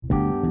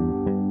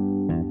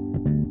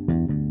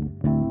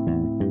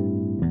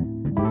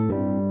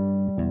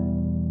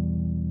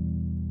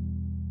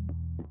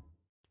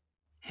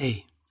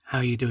How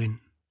you doing?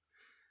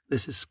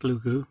 This is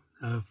Sklugu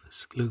of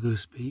Sklugu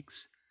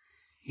Speaks.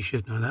 You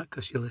should know that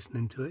because you're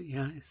listening to it.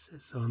 Yeah, it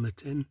says so on the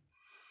tin.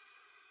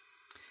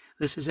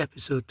 This is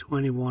episode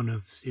 21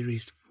 of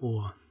series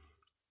 4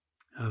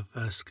 of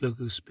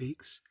Sklugu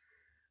Speaks.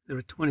 There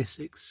are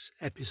 26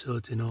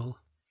 episodes in all,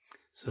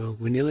 so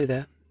we're nearly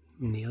there,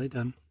 nearly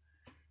done.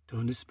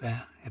 Don't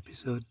despair.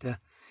 Episode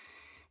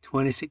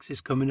 26 is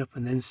coming up,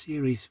 and then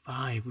series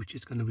 5, which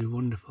is going to be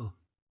wonderful.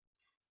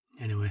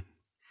 Anyway,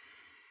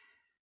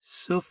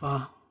 so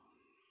far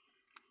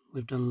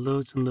we've done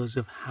loads and loads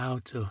of how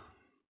to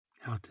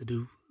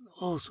do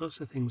all sorts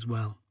of things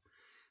well.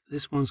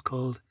 This one's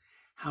called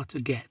How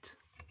to Get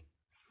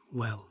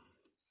Well.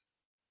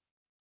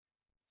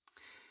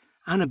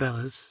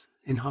 Annabella's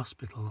in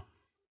hospital.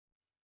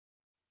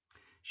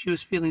 She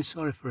was feeling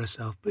sorry for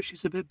herself, but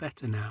she's a bit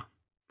better now,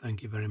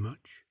 thank you very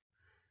much.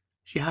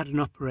 She had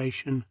an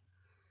operation,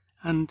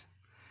 and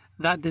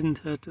that didn't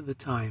hurt at the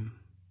time,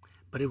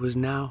 but it was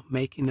now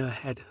making her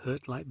head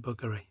hurt like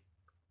buggery.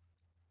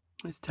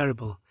 It's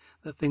terrible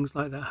that things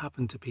like that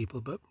happen to people,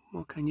 but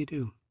what can you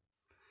do?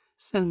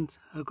 Send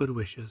her good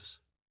wishes.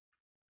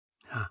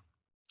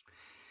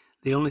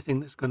 The only thing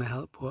that's going to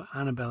help poor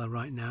Annabella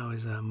right now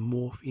is a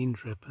morphine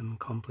drip and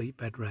complete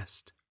bed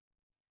rest.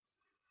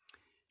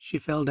 She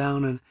fell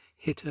down and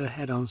hit her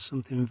head on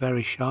something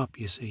very sharp,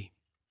 you see.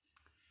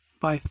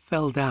 By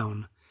fell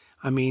down,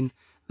 I mean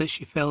that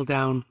she fell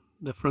down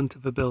the front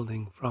of a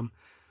building from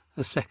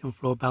a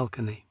second-floor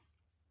balcony.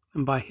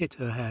 And by hit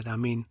her head, I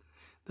mean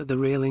that the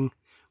railing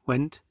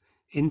went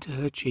into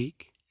her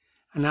cheek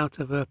and out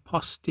of her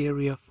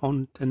posterior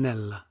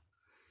fontanella,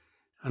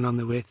 and on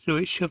the way through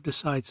it shoved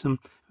aside some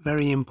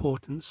very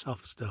important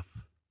soft stuff.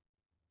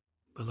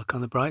 But look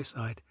on the bright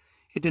side,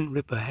 it didn't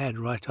rip her head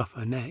right off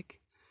her neck,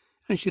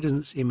 and she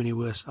doesn't seem any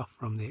worse off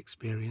from the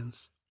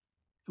experience,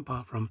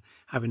 apart from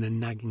having a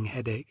nagging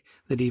headache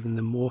that even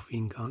the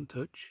morphine can't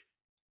touch.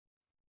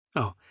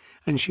 Oh,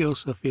 and she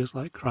also feels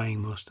like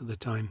crying most of the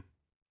time.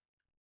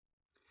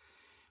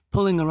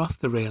 Pulling her off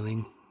the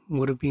railing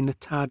would have been a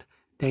tad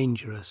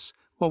dangerous,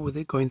 what with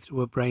it going through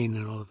her brain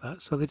and all of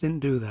that, so they didn't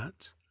do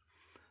that.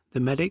 The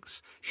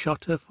medics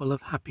shot her full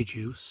of happy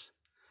juice,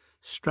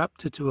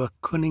 strapped her to a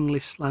cunningly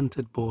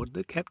slanted board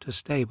that kept her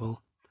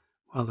stable,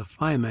 while the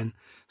firemen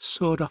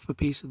sawed off a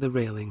piece of the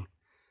railing,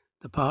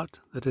 the part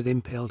that had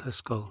impaled her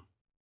skull.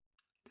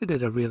 They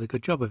did a really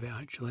good job of it,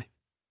 actually.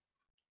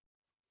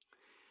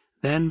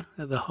 Then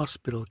at the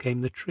hospital came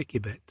the tricky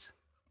bit.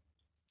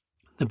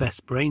 The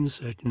best brain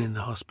surgeon in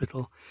the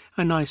hospital,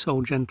 a nice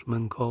old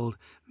gentleman called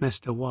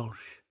Mr.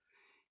 Walsh,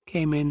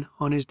 came in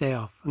on his day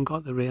off and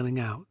got the railing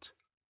out.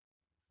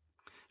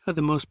 At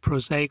the most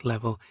prosaic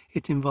level,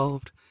 it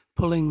involved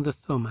pulling the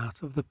thumb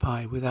out of the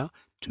pie without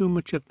too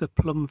much of the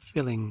plum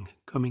filling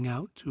coming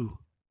out too.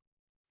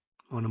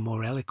 On a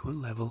more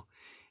eloquent level,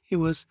 it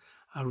was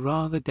a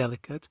rather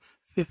delicate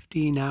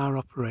 15-hour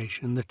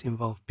operation that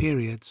involved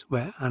periods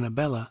where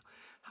Annabella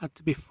had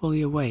to be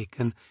fully awake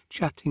and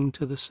chatting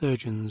to the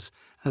surgeons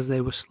as they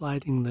were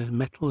sliding the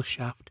metal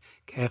shaft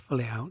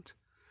carefully out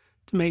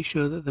to make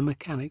sure that the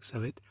mechanics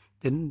of it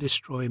didn't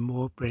destroy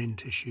more brain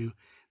tissue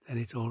than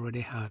it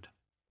already had.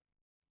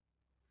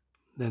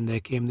 Then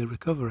there came the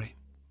recovery.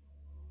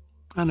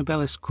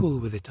 Annabella's cool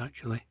with it,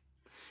 actually.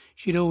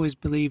 She'd always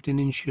believed in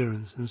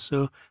insurance and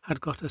so had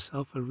got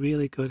herself a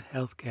really good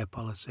healthcare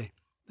policy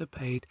that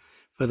paid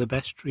for the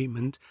best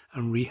treatment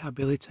and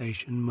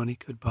rehabilitation money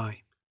could buy.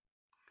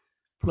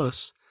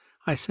 Plus,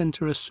 I sent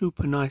her a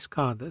super nice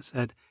card that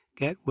said,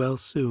 "Get well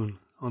soon,"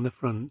 on the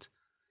front,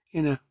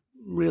 in a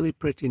really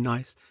pretty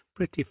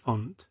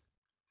font.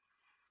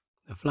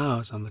 The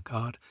flowers on the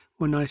card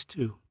were nice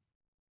too.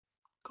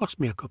 Cost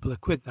me a couple of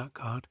quid, that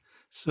card,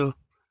 so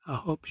I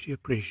hope she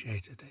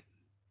appreciated it.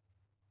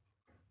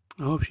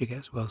 I hope she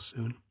gets well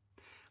soon.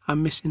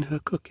 I'm missing her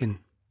cooking.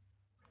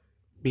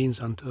 Beans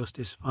on toast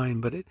is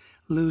fine, but it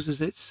loses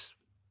its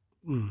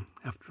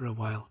after a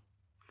while.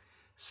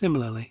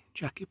 Similarly,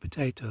 jacket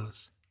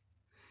potatoes.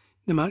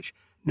 No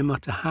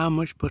matter how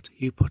much butter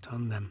you put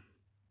on them.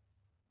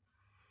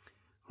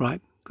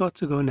 Right, got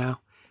to go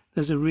now.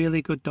 There's a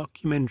really good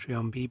documentary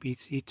on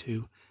BBC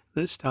Two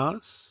that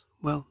starts,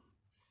 well,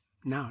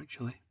 now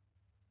actually.